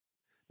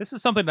this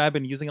is something that I've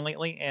been using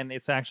lately, and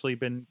it's actually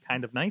been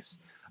kind of nice.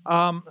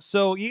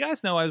 So you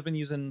guys know I've been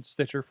using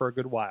Stitcher for a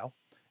good while,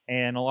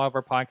 and a lot of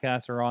our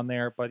podcasts are on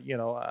there. But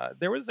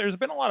there's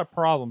been a lot of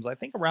problems. I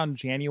think around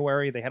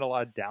January they had a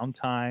lot of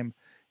downtime,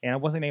 and I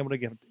wasn't able to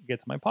get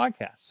to my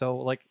podcast. So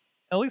like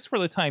at least for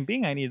the time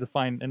being, I needed to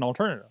find an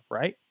alternative,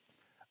 right?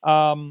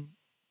 Um,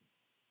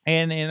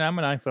 and I'm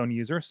an iPhone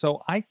user,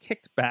 so I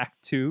kicked back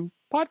to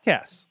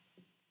podcasts,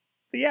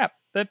 the app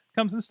that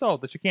comes installed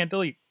that you can't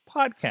delete,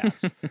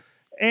 podcasts.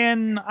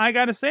 And I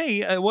gotta say,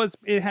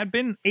 it had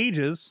been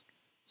ages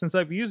since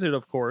I've used it,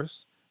 of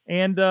course,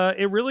 and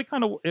it really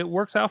it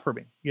works out for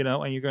me,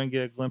 and you're going to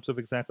get a glimpse of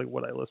exactly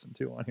what I listen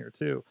to on here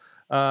too.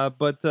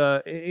 But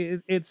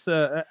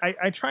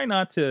I try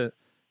not to,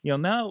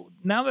 now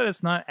that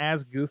it's not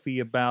as goofy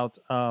about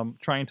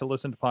trying to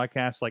listen to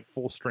podcasts like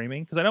full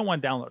streaming, because I don't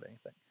want to download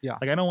anything. Yeah.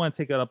 Like I don't want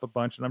to take it up a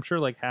bunch, and I'm sure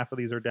like half of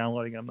these are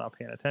downloading. I'm not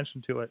paying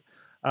attention to it.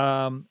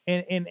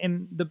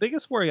 And the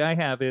biggest worry I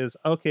have is,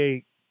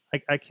 okay,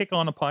 I kick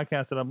on a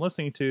podcast that I'm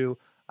listening to,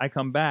 I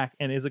come back,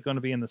 and is it going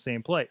to be in the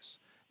same place?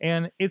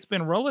 And it's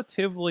been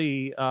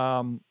relatively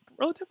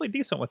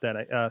decent with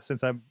that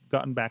since I've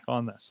gotten back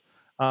on this.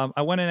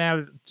 I went and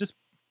added just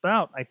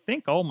about, I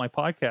think, all my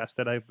podcasts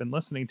that I've been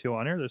listening to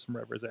on here. There's some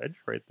River's Edge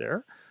right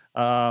there.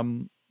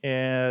 And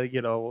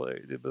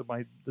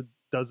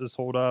does this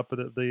hold up?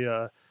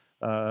 The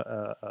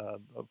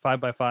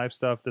 5x5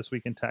 stuff, This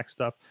Week in Tech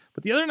stuff.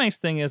 But the other nice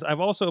thing is I've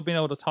also been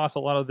able to toss a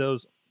lot of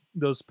those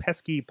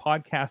pesky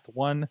Podcast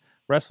One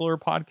wrestler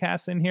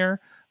podcasts in here.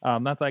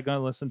 Not that I'm going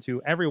to listen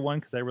to everyone,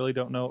 because I really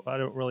don't know. I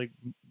don't really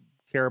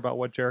care about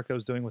what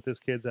Jericho's doing with his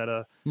kids at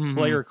a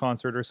Slayer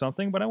concert or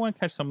something, but I want to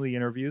catch some of the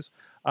interviews.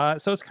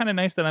 So it's kind of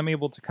nice that I'm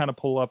able to kind of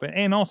pull up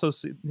and also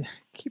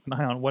keep an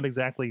eye on what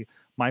exactly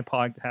my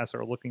podcasts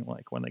are looking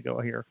like when they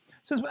go here.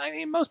 Since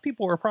most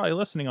people are probably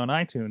listening on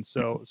iTunes,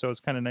 so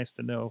it's kind of nice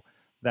to know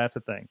that's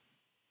a thing.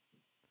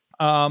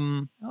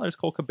 There's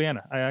Cole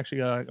Cabana. I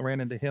actually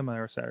ran into him on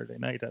our Saturday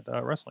night at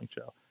a wrestling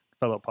show,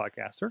 fellow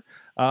podcaster.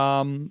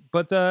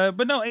 But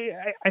no,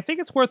 I think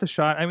it's worth a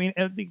shot. I mean,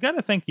 you got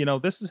to think,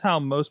 this is how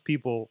most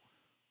people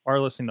are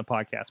listening to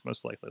podcasts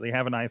most likely. They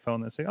have an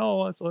iPhone and say,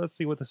 oh, let's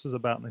see what this is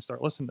about, and they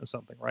start listening to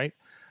something, right?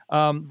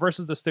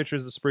 Versus the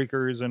Stitchers, the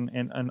Spreakers, and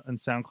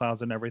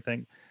SoundClouds and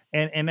everything.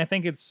 And I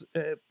think it's,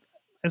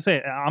 I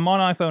say, I'm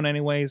on iPhone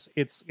anyways.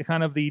 It's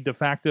kind of the de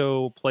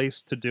facto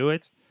place to do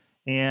it.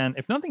 And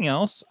if nothing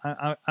else,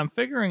 I'm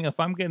figuring if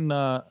I'm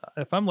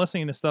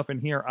listening to stuff in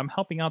here, I'm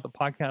helping out the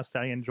podcast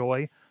that I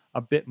enjoy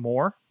a bit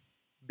more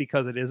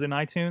because it is in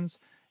iTunes.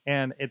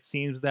 And it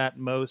seems that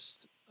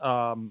most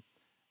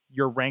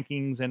your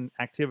rankings and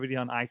activity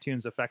on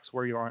iTunes affects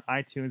where you are on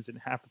iTunes, and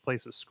half the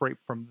places scrape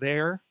from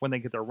there when they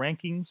get their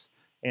rankings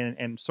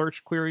and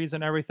search queries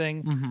and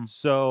everything. Mm-hmm.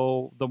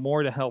 So the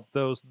more to help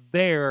those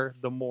there,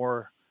 the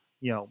more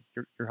you're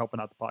helping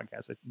out the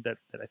podcast that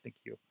I think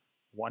you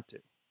want to.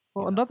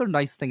 Well, another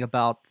nice thing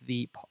about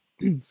the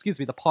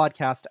the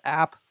podcast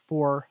app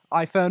for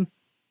iPhone,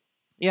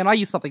 and I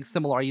use something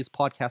similar. I use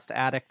Podcast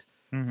Addict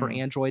for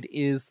Android.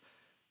 Is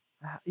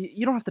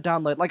you don't have to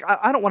download. Like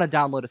I don't want to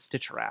download a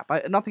Stitcher app.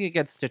 Nothing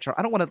against Stitcher.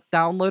 I don't want to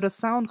download a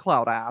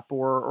SoundCloud app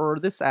or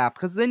this app,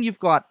 because then you've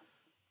got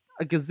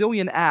a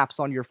gazillion apps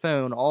on your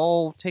phone,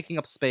 all taking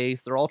up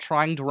space. They're all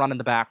trying to run in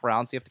the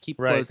background, so you have to keep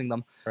closing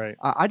them. Right.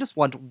 I just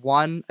want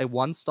a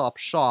one-stop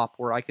shop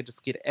where I could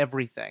just get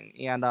everything,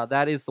 and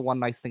that is the one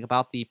nice thing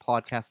about the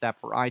podcast app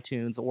for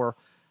iTunes, or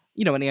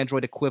an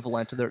Android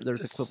equivalent.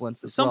 There's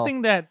equivalents as well.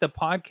 Something that the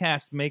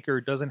podcast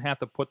maker doesn't have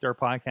to put their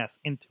podcast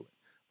into it.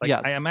 Like,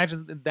 yes. I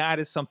imagine that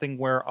is something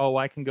where,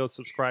 I can go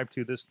subscribe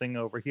to this thing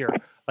over here.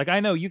 Like, I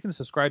know you can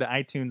subscribe to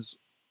iTunes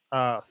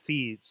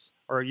feeds,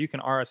 or you can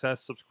RSS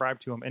subscribe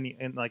to them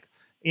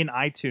in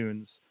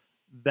iTunes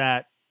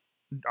that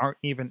aren't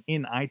even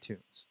in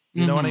iTunes.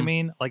 You know what I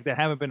mean? Like, they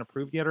haven't been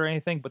approved yet or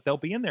anything, but they'll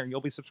be in there and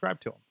you'll be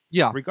subscribed to them.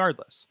 Yeah.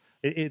 Regardless.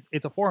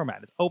 It's a format.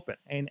 It's open.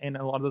 And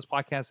a lot of those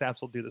podcast apps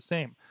will do the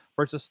same.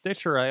 Versus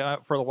Stitcher,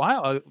 for a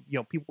while,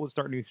 people would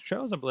start new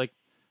shows. I'd be like,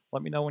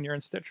 let me know when you're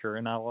in Stitcher,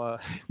 and I'll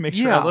make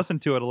sure I listen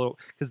to it a little,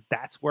 because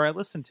that's where I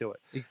listen to it.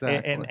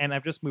 Exactly. And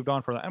I've just moved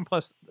on from that. And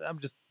plus, I'm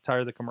just tired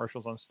of the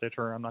commercials on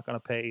Stitcher. I'm not going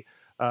to pay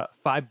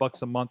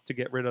 $5 a month to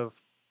get rid of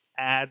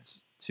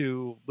ads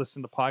to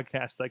listen to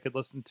podcasts I could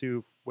listen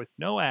to with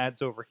no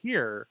ads over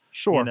here.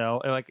 Sure.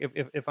 Like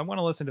if I'm going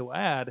to listen to an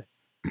ad,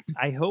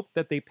 I hope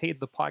that they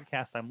paid the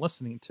podcast I'm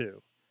listening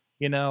to.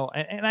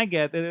 And I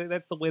get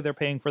that's the way they're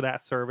paying for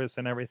that service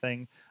and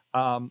everything.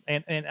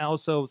 And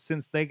also,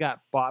 since they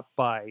got bought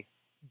by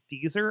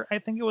Deezer, I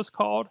think it was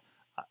called,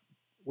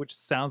 which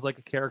sounds like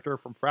a character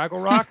from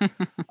Fraggle Rock.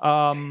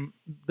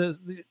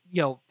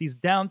 These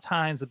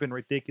downtimes have been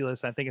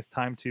ridiculous. I think it's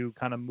time to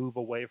kind of move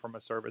away from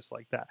a service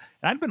like that.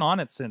 And I've been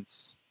on it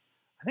since,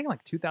 I think,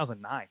 like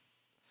 2009.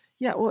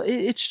 Yeah, well,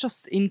 it's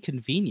just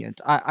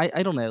inconvenient.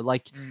 I don't know.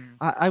 Like,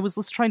 I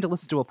was trying to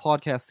listen to a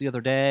podcast the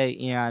other day,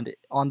 and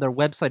on their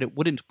website it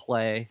wouldn't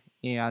play,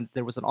 and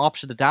there was an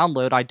option to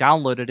download. I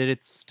downloaded it.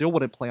 It still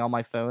wouldn't play on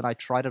my phone. I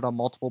tried it on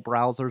multiple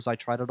browsers. I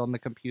tried it on the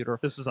computer.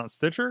 This is on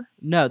Stitcher?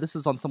 No, this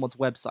is on someone's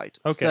website.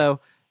 Okay. So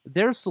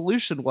their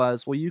solution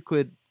was, well, you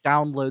could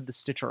download the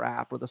Stitcher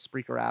app or the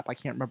Spreaker app. I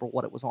can't remember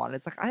what it was on.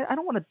 It's like, I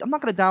don't want to, I'm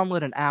not going to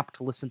download an app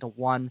to listen to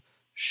one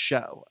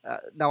show.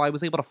 Now, I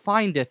was able to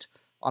find it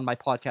on my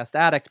Podcast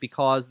Addict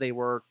because they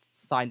were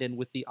signed in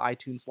with the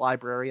iTunes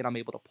library, and I'm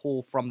able to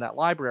pull from that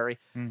library.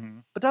 Mm-hmm.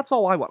 But that's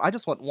all I want. I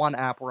just want one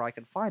app where I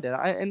can find it.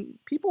 And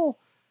people,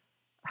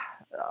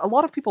 a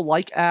lot of people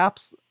like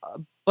apps,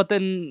 but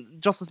then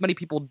just as many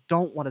people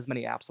don't want as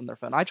many apps on their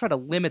phone. I try to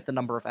limit the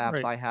number of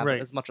apps I have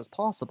as much as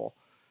possible.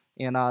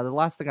 And the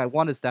last thing I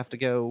want is to have to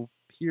go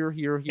here.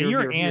 And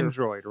you're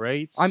Android,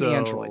 right? I'm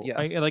Android,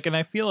 yes. And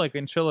I feel like,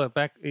 and Chilla,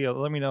 back,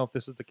 let me know if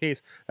this is the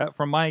case.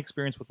 From my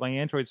experience with my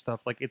Android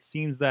stuff, like it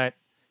seems that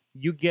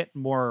you get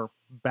more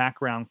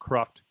background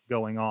cruft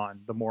going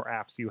on the more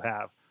apps you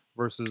have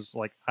versus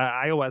like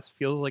iOS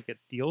feels like it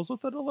deals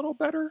with it a little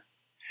better.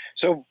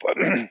 So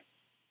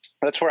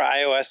that's where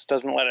iOS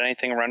doesn't let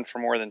anything run for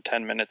more than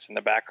 10 minutes in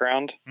the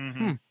background,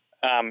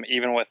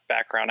 even with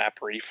background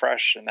app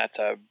refresh, and that's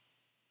a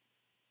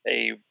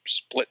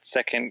split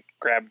second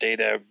grab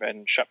data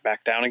and shut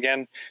back down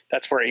again.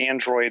 That's where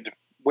Android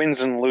wins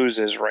and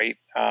loses, right?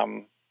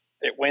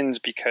 It wins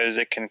because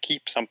it can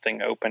keep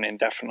something open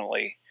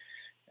indefinitely.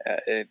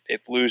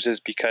 It loses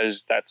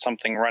because that's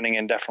something running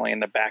indefinitely in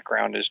the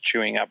background is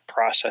chewing up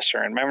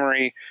processor and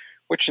memory,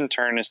 which in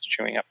turn is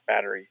chewing up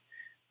battery.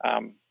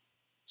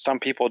 Some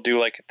people do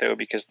like it though,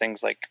 because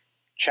things like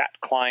chat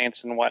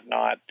clients and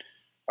whatnot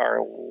are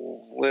a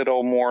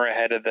little more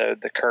ahead of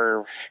the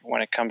curve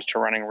when it comes to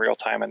running real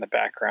time in the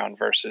background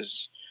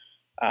versus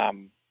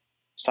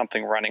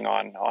something running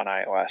on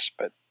iOS.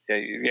 But yeah,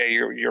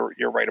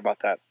 you're right about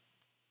that.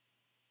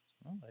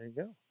 Oh, there you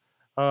go.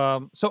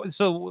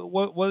 So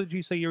what did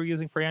you say you were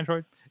using for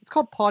Android? It's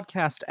called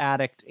Podcast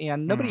Addict,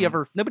 and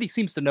nobody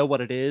seems to know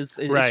what it is.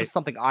 It's just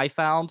something I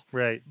found.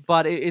 Right.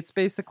 But it's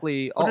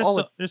basically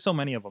there's so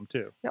many of them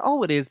too. Yeah,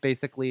 all it is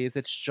basically is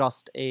it's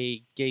just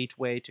a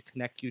gateway to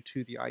connect you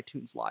to the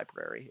iTunes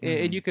library,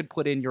 and you could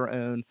put in your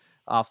own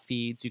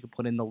feeds. You could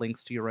put in the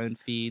links to your own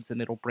feeds,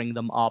 and it'll bring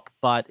them up.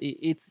 But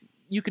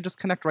you could just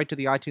connect right to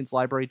the iTunes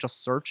library,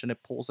 just search, and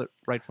it pulls it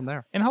right from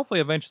there. And hopefully,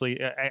 eventually,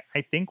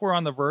 I think we're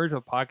on the verge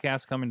of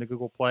podcasts coming to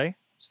Google Play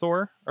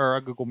Store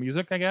or Google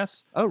Music, I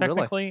guess. Oh,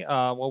 technically. Really?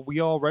 Well, we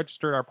all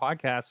registered our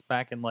podcasts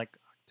back in like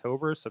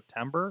October,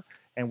 September,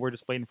 and we're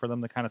just waiting for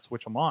them to kind of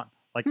switch them on.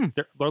 Like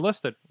they're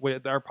listed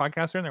with our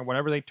podcasts are in there.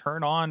 Whenever they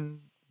turn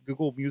on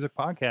Google Music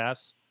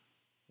podcasts,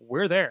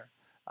 we're there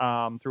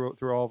through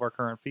all of our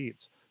current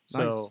feeds.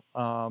 Nice.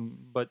 So,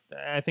 but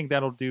I think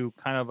that'll do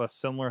kind of a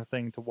similar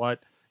thing to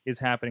what is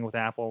happening with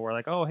Apple. We're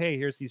like, oh, hey,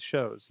 here's these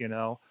shows,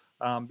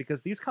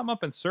 because these come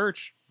up in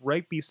search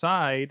right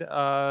beside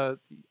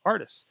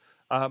artists.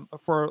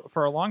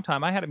 For a long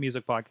time, I had a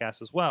music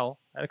podcast as well.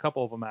 I had a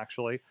couple of them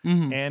actually,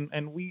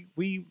 and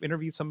we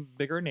interviewed some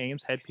bigger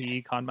names, Head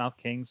P, Cottonmouth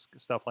Kings,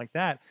 stuff like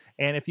that.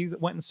 And if you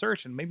went and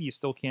searched, and maybe you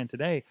still can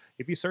today,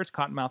 if you search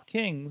Cottonmouth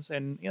Kings,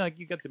 and like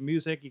you get the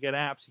music, you get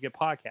apps, you get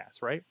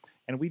podcasts, right?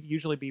 And we'd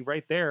usually be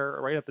right there,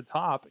 right at the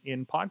top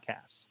in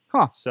podcasts.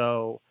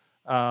 So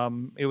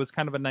it was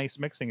kind of a nice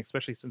mixing,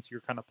 especially since you're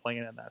kind of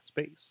playing in that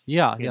space.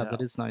 Yeah,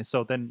 that is nice.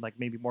 So then like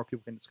maybe more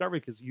people can discover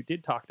it because you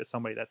did talk to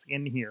somebody that's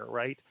in here,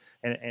 right?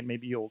 And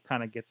maybe you'll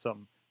kind of get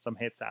some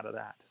hits out of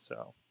that.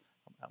 So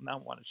I now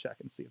want to check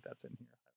and see if that's in here.